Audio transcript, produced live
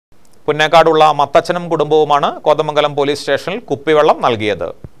പുന്നേക്കാടുള്ള മത്തച്ഛനും കുടുംബവുമാണ് Kothamangalam police സ്റ്റേഷനിൽ കുപ്പിവെള്ളം നൽകിയത്.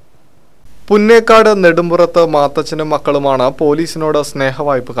 പുന്നേക്കാട് നെടുമ്പുറത്ത് മാത്തച്ഛനും മക്കളുമാണ് പോലീസിനോട്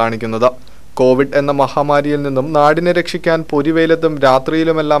സ്നേഹവായ്പ കാണിക്കുന്നത്. കോവിഡ് എന്ന മഹാമാരിയിൽ നിന്നും നാടിനെ രക്ഷിക്കാൻ പൊരിവെയിലത്തും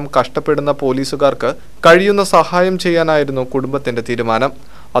രാത്രിയിലുമെല്ലാം കഷ്ടപ്പെടുന്ന പോലീസുകാർക്ക് കഴിയുന്ന സഹായം ചെയ്യാനായിരുന്നു കുടുംബത്തിന്റെ തീരുമാനം.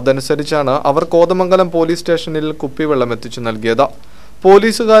 അതനുസരിച്ചാണ് അവർ കോതമംഗലം പോലീസ് സ്റ്റേഷനിൽ കുപ്പിവെള്ളം എത്തിച്ചു നൽകിയത്.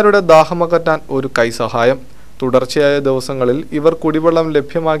 പോലീസുകാരുടെ ദാഹമകറ്റാൻ ഒരു കൈസഹായം. തുടർച്ചയായ ദിവസങ്ങളിൽ ഇവർ കുടിവെള്ളം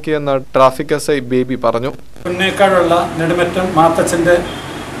ലഭ്യമാക്കിയെന്ന് ട്രാഫിക് SI ബേബി പറഞ്ഞു. പുന്നേക്കാടുള്ള നെടുമറ്റം മാത്തച്ഛൻ്റെ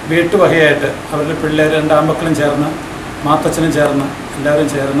വീട്ടുവകയായിട്ട് അവരുടെ പിള്ളേർ 2 ആൺമക്കളും ചേർന്ന് മാത്തച്ഛനും ചേർന്ന് എല്ലാവരും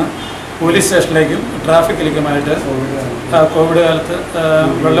ചേർന്ന് പോലീസ് സ്റ്റേഷനിലേക്കും ട്രാഫിക്കിലേക്കുമായിട്ട് കോവിഡ് കാലത്ത്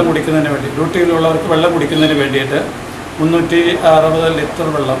വെള്ളം കുടിക്കുന്നതിന് വേണ്ടി ഡ്യൂട്ടിയിലുള്ളവർക്ക് വെള്ളം കുടിക്കുന്നതിന് വേണ്ടിയിട്ട് 360 ലിറ്റർ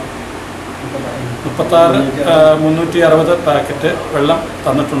വെള്ളം 360 പാക്കറ്റ് വെള്ളം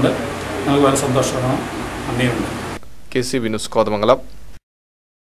തന്നിട്ടുണ്ട്. ഞങ്ങൾക്ക് വളരെ സന്തോഷമാണ്. നന്ദിയുണ്ട്. KCB news Kothamangalam.